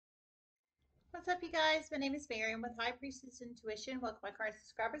What's up, you guys? My name is Mary. I'm with High Priestess Intuition. Welcome, my current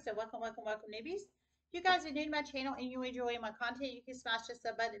subscribers, and welcome, newbies. If you guys are new to my channel and you enjoy my content, you can smash the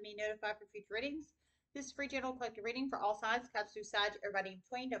sub button to be notified for future readings. This is free general collective reading for all signs, cats through sides, everybody in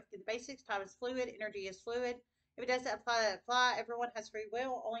between. Don't forget the basics. Time is fluid. Energy is fluid. If it doesn't apply. Everyone has free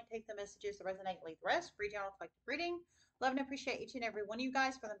will. Only take the messages that resonate and leave the rest. Free general collective reading. Love and appreciate each and every one of you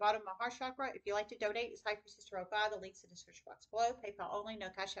guys from the bottom of my heart chakra. If you like to donate, it's High Priestess 5. The link's in the description box below. PayPal only. No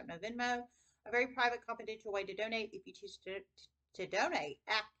Cash App, no Venmo. A very private, confidential way to donate if you choose to donate.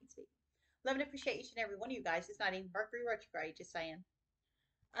 Love and appreciate each and every one of you guys. It's not even Mercury retrograde, just saying.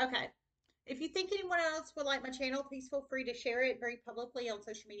 Okay. If you think anyone else would like my channel, please feel free to share it very publicly on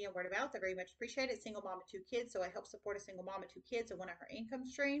social media and word of mouth. I very much appreciate it. Single mom of 2 kids, so I help support a single mom of 2 kids and one of her income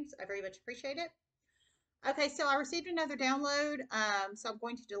streams. I very much appreciate it. Okay, so I received another download, so I'm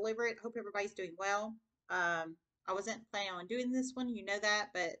going to deliver it. Hope everybody's doing well. I wasn't planning on doing this one, you know that,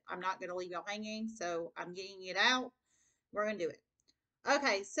 but I'm not going to leave y'all hanging, so I'm getting it out. We're going to do it.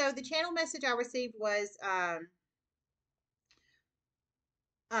 Okay, so the channel message I received was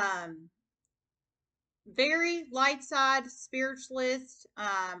very light side spiritualist,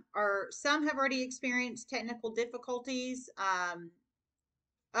 or some have already experienced technical difficulties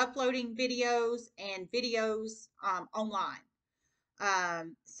uploading videos and videos online.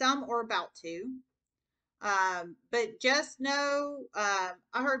 Some are about to. But just know,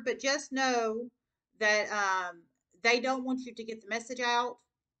 but just know that they don't want you to get the message out.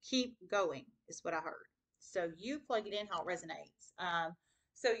 Keep going, is what I heard. So you plug it in how it resonates.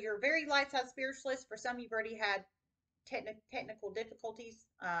 So you're very light side spiritualist. For some, you've already had technical difficulties.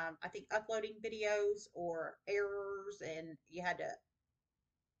 I think uploading videos or errors, and you had to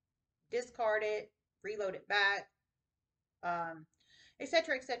discard it, reload it back,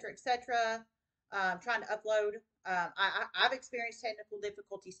 etc., etc., etc. Trying to upload. I've experienced technical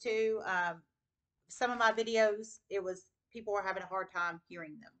difficulties too. Some of my videos, it was people were having a hard time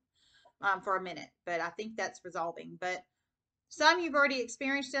hearing them for a minute, but I think that's resolving. But some you've already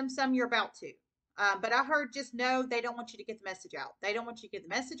experienced them, some you're about to. But I heard just know they don't want you to get the message out. They don't want you to get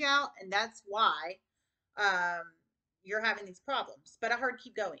the message out, and that's why you're having these problems. But I heard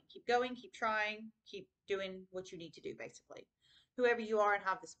keep going, keep trying, keep doing what you need to do, basically. Whoever you are and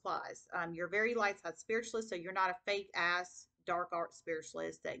how this applies. You're a very light side spiritualist, so you're not a fake ass dark art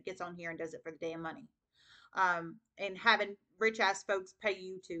spiritualist that gets on here and does it for the damn money. And having rich ass folks pay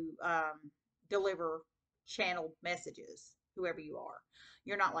you to deliver channeled messages, whoever you are.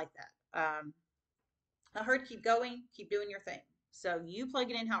 You're not like that. I heard keep going, keep doing your thing. So you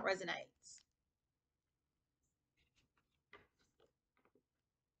plug it in how it resonates.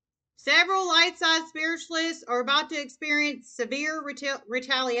 Several light side spiritualists are about to experience severe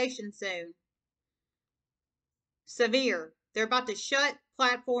retaliation soon. Severe. They're about to shut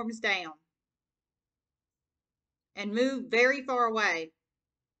platforms down and move very far away.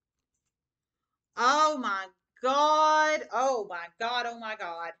 Oh my God. Oh my God. Oh my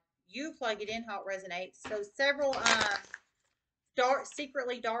God. You plug it in how it resonates. So several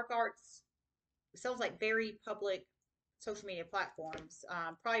secretly dark arts, sounds like very public social media platforms,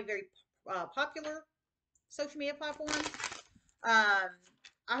 probably very popular social media platforms. I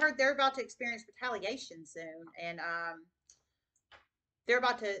heard they're about to experience retaliation soon, and they're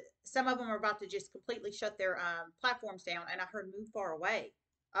about to, some of them are about to just completely shut their platforms down, and I heard move far away.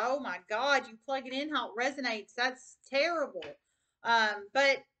 Oh my God, you plug it in how it resonates. That's terrible.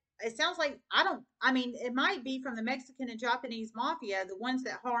 But it sounds like, I mean, it might be from the Mexican and Japanese mafia, the ones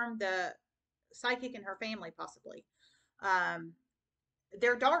that harmed the psychic and her family, possibly.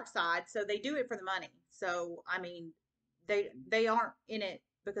 They're dark side, so they do it for the money. So, I mean, they aren't in it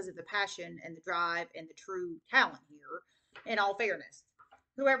because of the passion and the drive and the true talent here, in all fairness,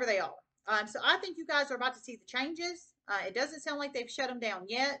 whoever they are. So I think you guys are about to see the changes. It doesn't sound like they've shut them down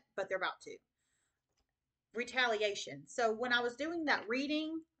yet, but they're about to. Retaliation. So when I was doing that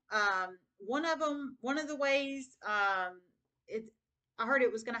reading, one of the ways I heard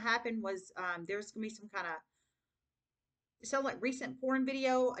it was going to happen was there's going to be some kind of, it sounds like recent porn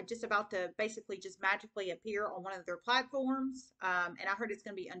video just about to basically just magically appear on one of their platforms. And I heard it's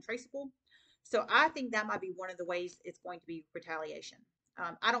going to be untraceable. So I think that might be one of the ways it's going to be retaliation.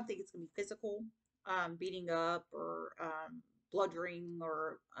 I don't think it's going to be physical, beating up or bludgeoning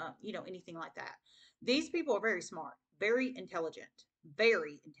or, anything like that. These people are very smart, very intelligent.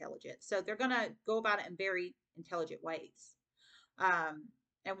 So they're going to go about it in very intelligent ways.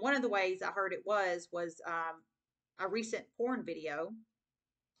 And one of the ways I heard it was a recent porn video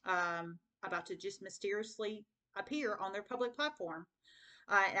about to just mysteriously appear on their public platform.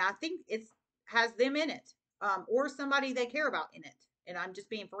 And I think has them in it, or somebody they care about in it. And I'm just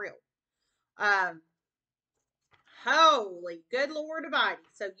being for real. Um, Holy good Lord Almighty.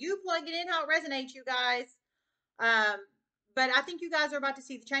 So you plug it in how it resonates, you guys. Um, but I think you guys are about to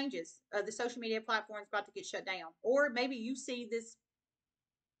see the changes. The social media platforms about to get shut down, or maybe you see this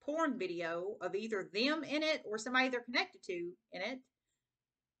porn video of either them in it or somebody they're connected to in it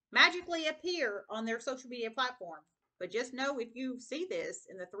magically appear on their social media platform. But just know if you see this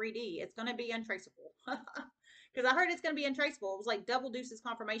in the 3D, it's going to be untraceable. Because I heard it's going to be untraceable. It was like double deuces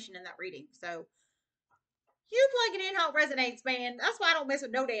confirmation in that reading. So you plug it in how it resonates, man. That's why I don't mess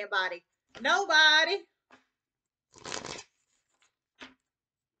with no damn body. Nobody.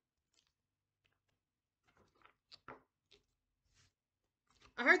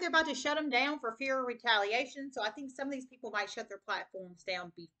 I heard they're about to shut them down for fear of retaliation. So I think some of these people might shut their platforms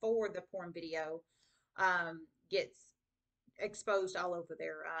down before the porn video gets exposed all over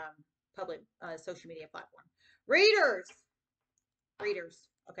their public social media platform. Readers, readers.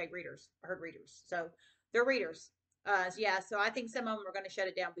 Okay, readers. I heard readers. So they're readers. Yeah, so I think some of them are going to shut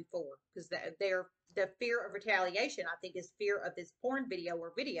it down before because they're the fear of retaliation. I think is fear of this porn video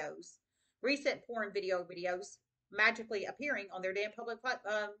or videos, recent porn videos magically appearing on their damn public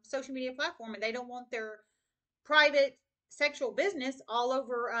social media platform, and they don't want their private sexual business all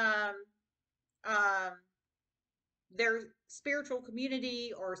over um, their spiritual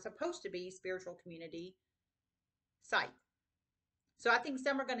community or supposed to be spiritual community site. So I think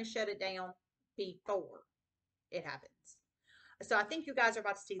some are going to shut it down before it happens. So I think you guys are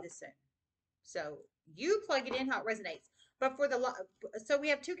about to see this soon. So you plug it in how it resonates. But for the so we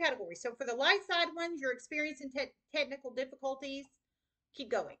have two categories. So for the light side ones, you're experiencing technical difficulties.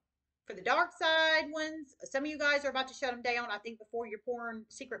 Keep going. For the dark side ones, some of you guys are about to shut them down. I think before your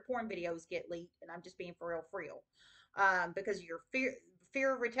secret porn videos get leaked, and I'm just being for real, because of your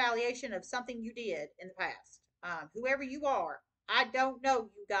fear of retaliation of something you did in the past. Whoever you are, I don't know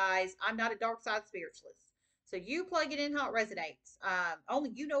you guys. I'm not a dark side spiritualist. So you plug it in how it resonates.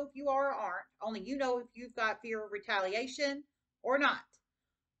 Only you know if you are or aren't. Only you know if you've got fear of retaliation or not.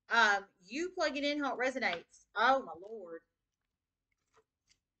 You plug it in how it resonates. Oh my Lord.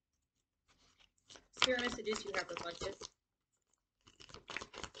 Spirit messages you have this like this.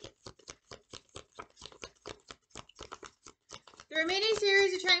 Through a mini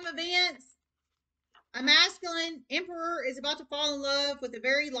series of chain events, a masculine emperor is about to fall in love with a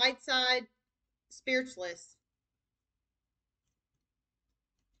very light side spiritualist.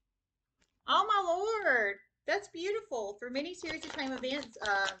 Oh my Lord, that's beautiful. Through many series of chain events,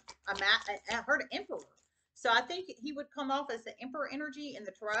 I heard an emperor. So I think he would come off as the emperor energy in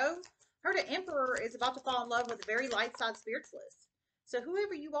the tarot. Heard an emperor is about to fall in love with a very light side spiritualist. So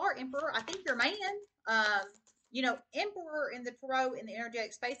whoever you are, emperor, I think you're a man. Um, emperor in the tarot in the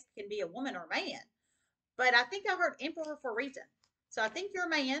energetic space can be a woman or a man. But I think I heard emperor for a reason. So I think you're a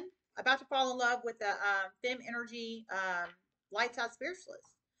man about to fall in love with the femme energy light side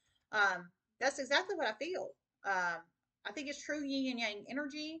spiritualist. Um, that's exactly what I feel. I think it's true yin and yang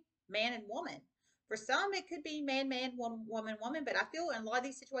energy, man and woman. For some, it could be man, man, woman, woman, but I feel in a lot of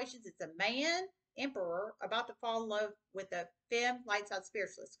these situations, it's a man, emperor, about to fall in love with a femme, light side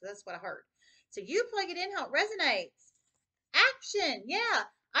spiritualist, because that's what I heard. So you plug it in how it resonates. Action, yeah.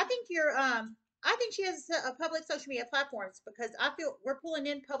 I think I think she has a public social media platforms because I feel we're pulling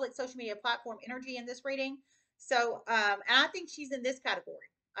in public social media platform energy in this reading. So, and I think she's in this category.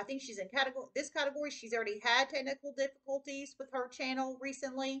 I think she's in this category. She's already had technical difficulties with her channel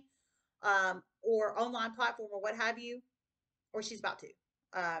recently, or online platform or what have you, or she's about to.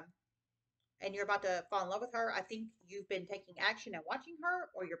 Um, and you're about to fall in love with her. I think you've been taking action and watching her,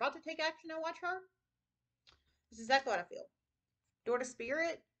 or you're about to take action and watch her. This is exactly what I feel. Door to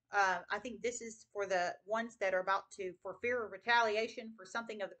Spirit. I think this is for the ones that are about to, for fear of retaliation for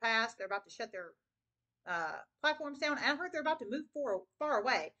something of the past, they're about to shut their platforms down. And I heard they're about to move far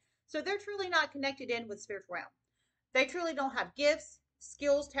away. So they're truly not connected in with spiritual realm. They truly don't have gifts,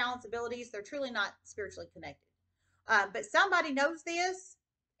 skills, talents, abilities. They're truly not spiritually connected. But somebody knows this,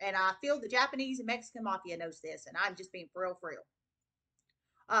 and I feel the Japanese and Mexican mafia knows this, and I'm just being for real.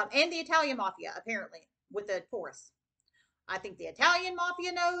 And the Italian mafia, apparently, with the Taurus. I think the Italian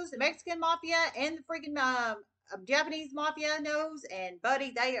mafia knows, the Mexican mafia, and the freaking Japanese mafia knows. And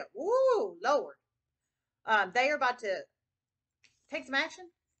buddy, they are, woo, Lord, they are about to take some action.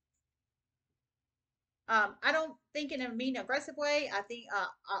 I don't think in a mean, aggressive way. I think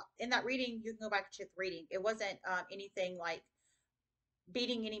in that reading, you can go back and check the reading. It wasn't anything like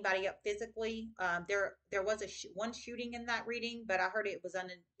beating anybody up physically. There was one shooting in that reading, but I heard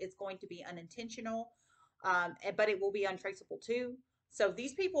it's going to be unintentional, but it will be untraceable too. So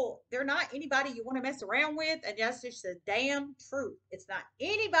these people, they're not anybody you want to mess around with, and that's just the damn truth. It's not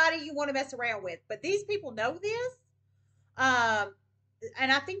anybody you want to mess around with. But these people know this,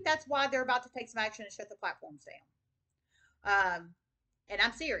 and I think that's why they're about to take some action and shut the platforms down. And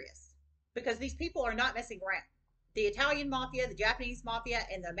I'm serious because these people are not messing around. The Italian mafia, the Japanese mafia,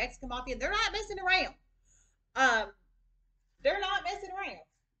 and the Mexican mafia, they're not messing around. Um, they're not messing around.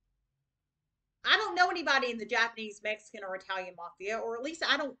 I don't know anybody in the Japanese, Mexican, or Italian mafia, or at least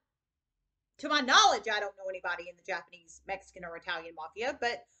I don't, to my knowledge, I don't know anybody in the Japanese, Mexican, or Italian mafia.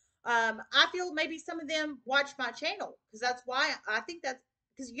 But I feel maybe some of them watch my channel because that's why I think that's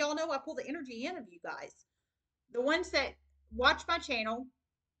because y'all know I pull the energy in of you guys. The ones that watch my channel,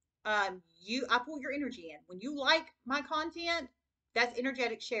 I pull your energy in. When you like my content, that's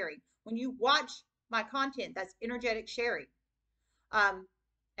energetic sharing. When you watch my content, that's energetic sharing. Um,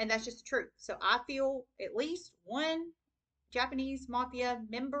 and that's just the truth. So I feel at least one Japanese mafia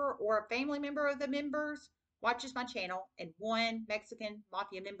member or a family member of the members watches my channel, and one Mexican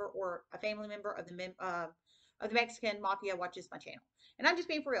mafia member or a family member of the Mexican mafia watches my channel. And I'm just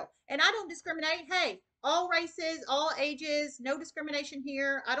being for real. And I don't discriminate. Hey, all races, all ages, no discrimination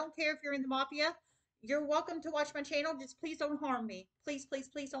here. I don't care if you're in the mafia. You're welcome to watch my channel. Just please don't harm me. Please, please,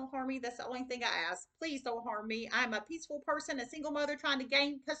 please don't harm me. That's the only thing I ask. Please don't harm me. I'm a peaceful person, a single mother trying to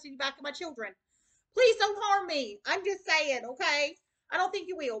gain custody back of my children. Please don't harm me. I'm just saying, okay? I don't think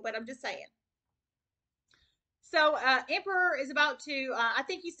you will, but I'm just saying. So, Emperor is about to, I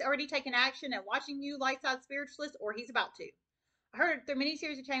think he's already taken action and watching you, Lightside Spiritualist, or he's about to. I heard through many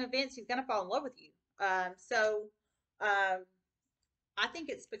series of chain events, he's going to fall in love with you. Um, I think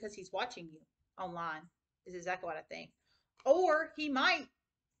it's because he's watching you online, is exactly what I think. Or he might,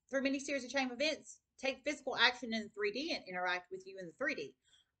 through many series of chain events, take physical action in 3D and interact with you in the 3D.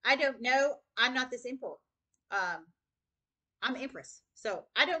 I don't know. I'm not this Emperor. Um, I'm Empress. So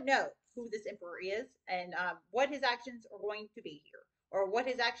I don't know who this Emperor is and what his actions are going to be here or what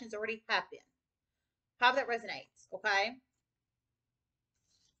his actions already have been. How that resonates, okay?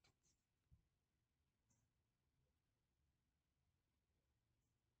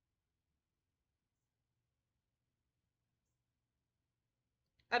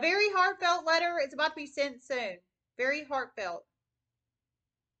 A very heartfelt letter is about to be sent soon. Very heartfelt.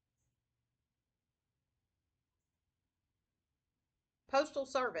 Postal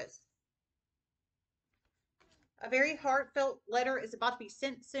service. A very heartfelt letter is about to be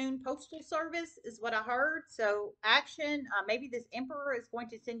sent soon. Postal service is what I heard. So, action. Maybe this Emperor is going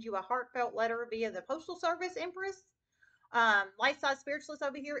to send you a heartfelt letter via the Postal Service, Empress. Light side spiritualist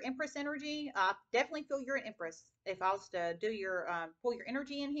over here, Empress energy. Definitely feel you're an Empress. If I was to do your pull your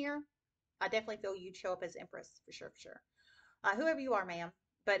energy in here, I definitely feel you'd show up as Empress for sure, for sure. Whoever you are, ma'am.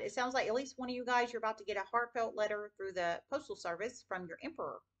 But it sounds like at least one of you guys, you're about to get a heartfelt letter through the postal service from your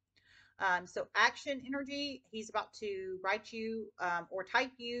Emperor. So action energy, he's about to write you or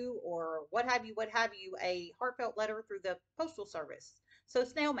type you or what have you, a heartfelt letter through the postal service. So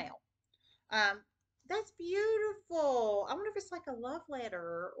snail mail. Um, that's beautiful. I wonder if it's like a love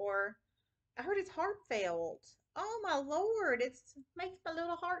letter or I heard it's heartfelt. Oh my Lord, it's makes my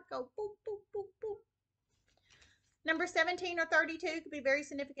little heart go boop, boop, boop, boop. Number 17 or 32 could be very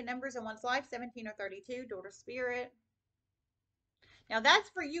significant numbers in one's life. 17 or 32, daughter spirit. Now that's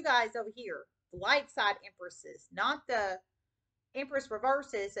for you guys over here, the light side empresses, not the empress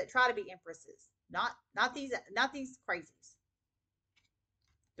reverses that try to be empresses. Not these crazies.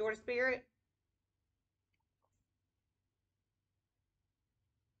 Daughter spirit.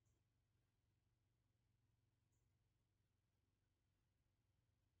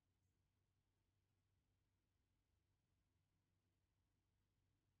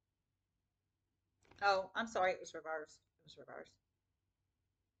 Oh, I'm sorry, it was reversed. It was reversed.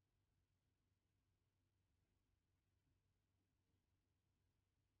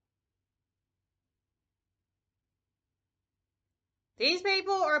 These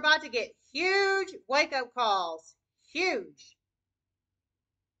people are about to get huge wake up calls. Huge.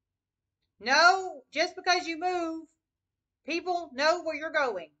 No, just because you move, people know where you're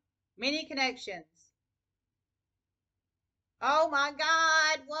going. Many connections. Oh my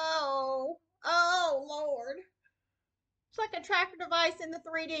God. Whoa. Oh Lord. It's like a tracker device in the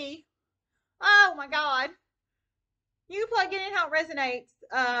 3D. Oh my God. You plug it in how it resonates.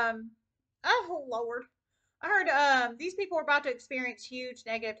 Oh Lord. I heard these people are about to experience huge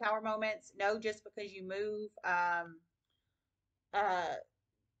negative tower moments. No, just because you move. Uh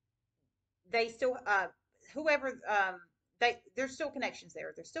they still whoever there's still connections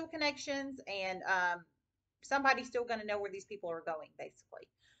there. There's still connections and somebody's still going to know where these people are going basically.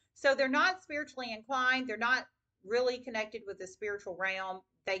 So they're not spiritually inclined. They're not really connected with the spiritual realm,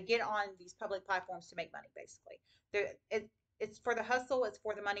 they get on these public platforms to make money, basically. It's for the hustle, it's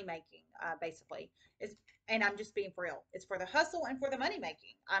for the money making, basically. It's, and I'm just being for real. It's for the hustle and for the money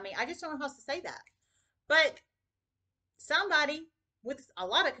making. I mean, I just don't know how else to say that. But somebody with a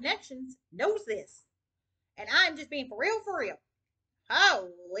lot of connections knows this. And I'm just being for real, for real.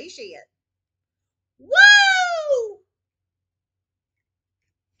 Holy shit. Woo!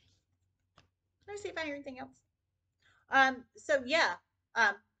 Let me see if I hear anything else. So yeah.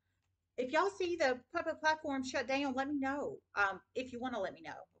 Um, if y'all see the public platform shut down, let me know. If you want to let me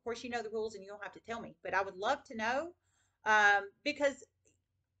know. Of course, you know the rules and you don't have to tell me, but I would love to know. Because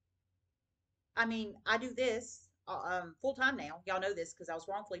I mean, I do this full time now. Y'all know this because I was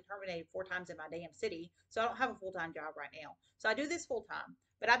wrongfully terminated 4 times in my damn city, so I don't have a full time job right now. So I do this full time,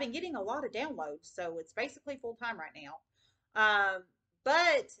 but I've been getting a lot of downloads, so it's basically full time right now.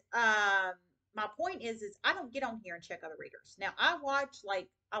 But my point is I don't get on here and check other readers. Now I watch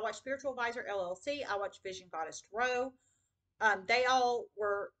Spiritual Advisor LLC. I watch Vision Goddess Tarot. They all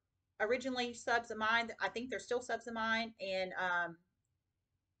were originally subs of mine. I think they're still subs of mine, and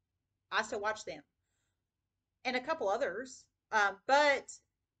I still watch them and a couple others. But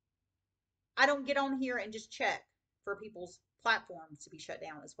I don't get on here and just check for people's platforms to be shut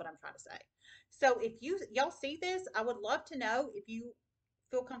down, is what I'm trying to say. So if y'all see this, I would love to know if you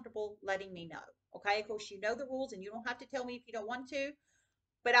feel comfortable letting me know. Okay, of course you know the rules and you don't have to tell me if you don't want to,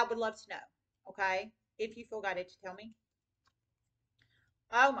 but I would love to know. Okay, if you feel guided to tell me.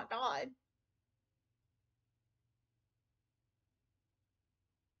 Oh my God.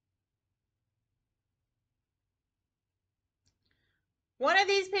 One of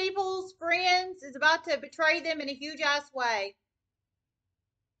these people's friends is about to betray them in a huge ass way.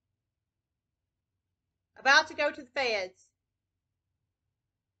 About to go to the feds.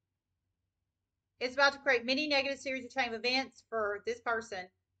 It's about to create many negative series of chain of events for this person.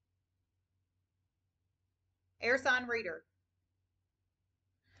 Air sign reader.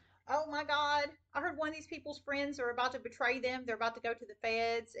 Oh my God. I heard one of these people's friends are about to betray them. They're about to go to the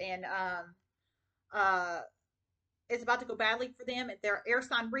feds and uh it's about to go badly for them. They're air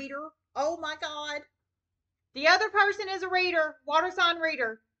sign reader. Oh my God. The other person is a reader, water sign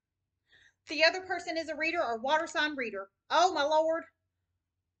reader. The other person is a reader or water sign reader. Oh my Lord.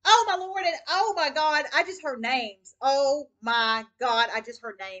 Oh my Lord. And oh my God. I just heard names. Oh my God. I just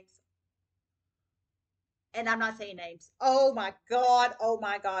heard names. And I'm not saying names. Oh my God. Oh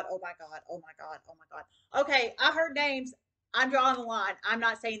my God. Oh my God. Oh my God. Oh my God. Okay. I heard names. I'm drawing the line. I'm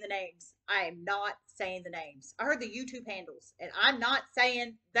not saying the names. I am not saying the names. I heard the YouTube handles, and I'm not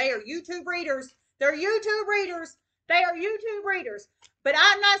saying they are YouTube readers. They're YouTube readers. They are YouTube readers, but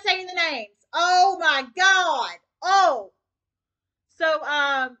I'm not saying the names. Oh my God. Oh, so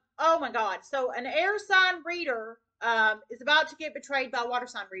oh my God. So an air sign reader is about to get betrayed by a water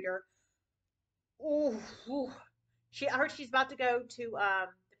sign reader. Ooh, ooh. I heard she's about to go to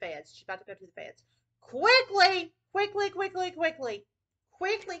the feds. She's about to go to the feds. Quickly, quickly, quickly, quickly,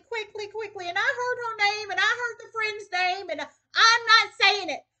 quickly, quickly, quickly. And I heard her name and I heard the friend's name and I'm not saying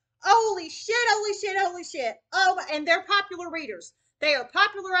it. Holy shit, holy shit, holy shit. Oh, and they're popular readers. They are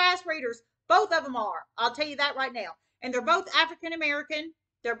popular ass readers. Both of them are. I'll tell you that right now. And they're both African American.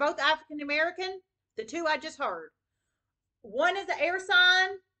 They're both African American. The two I just heard. One is an air sign,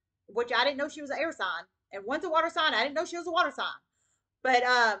 which I didn't know she was an air sign, and one's a water sign. I didn't know she was a water sign. But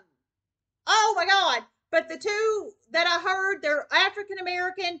oh my God! But the two that I heard, they're African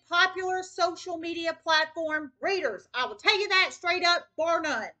American, popular social media platform readers. I will tell you that straight up, bar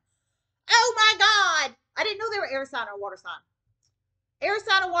none. Oh my God! I didn't know they were air sign or water sign. Air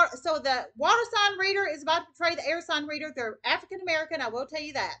sign and water. So the water sign reader is about to betray the air sign reader. They're African American. I will tell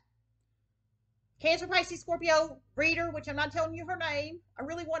you that. Cancer, Pisces, Scorpio reader, which I'm not telling you her name. I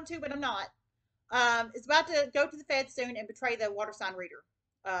really want to, but I'm not. Is about to go to the Fed soon and betray the water sign reader.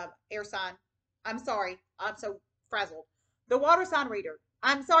 Air sign. I'm sorry. I'm so frazzled. The water sign reader.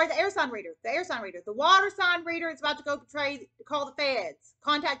 I'm sorry, the air sign reader. The air sign reader. The water sign reader is about to go call the feds.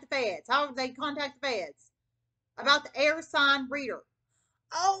 Contact the feds. How would they contact the feds? About the air sign reader.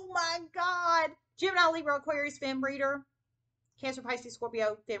 Oh my God. Gemini, Libra, Aquarius, Fem reader. Cancer, Pisces,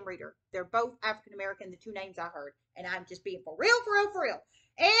 Scorpio, Fem reader. They're both African American, the two names I heard. And I'm just being for real, for real, for real.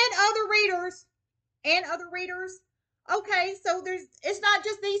 And other readers. And other readers. Okay, so it's not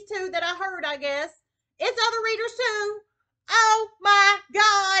just these two that I heard, I guess. It's other readers too. Oh my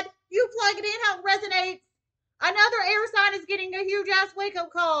God. You plug it in how it resonates. Another air sign is getting a huge ass wake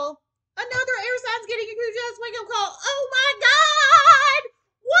up call. Another air sign's getting a huge ass wake up call. Oh my God.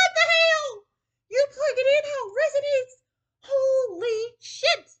 What the hell? You plug it in how it resonates. Holy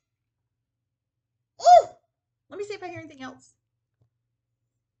shit. Oh, let something else?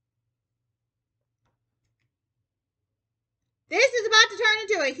 This is about to turn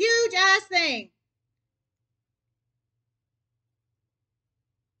into a huge ass thing.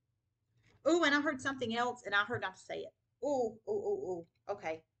 Oh, and I heard something else, and I heard not to say it. Oh.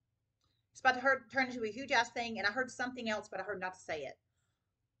 Okay. It's about to turn into a huge ass thing, and I heard something else, but I heard not to say it.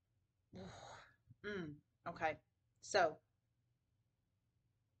 Mm, okay. So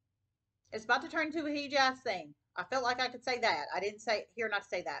it's about to turn into a huge ass thing. I felt like I could say that. I didn't say here not to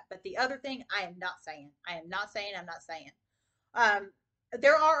say that. But the other thing, I am not saying. I am not saying. I'm not saying. Um,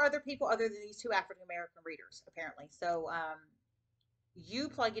 there are other people other than these two African American readers, apparently. So you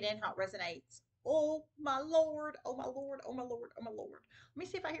plug it in how it resonates. Oh my lord! Oh my lord! Oh my lord! Oh my lord! Let me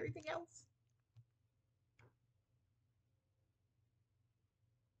see if I hear anything else.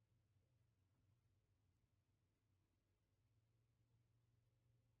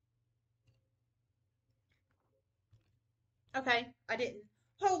 Okay, I didn't.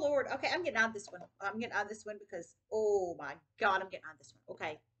 Oh Lord. Okay, I'm getting out of this one. I'm getting out of this one because oh my God, I'm getting out of this one.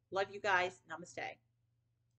 Okay, love you guys. Namaste.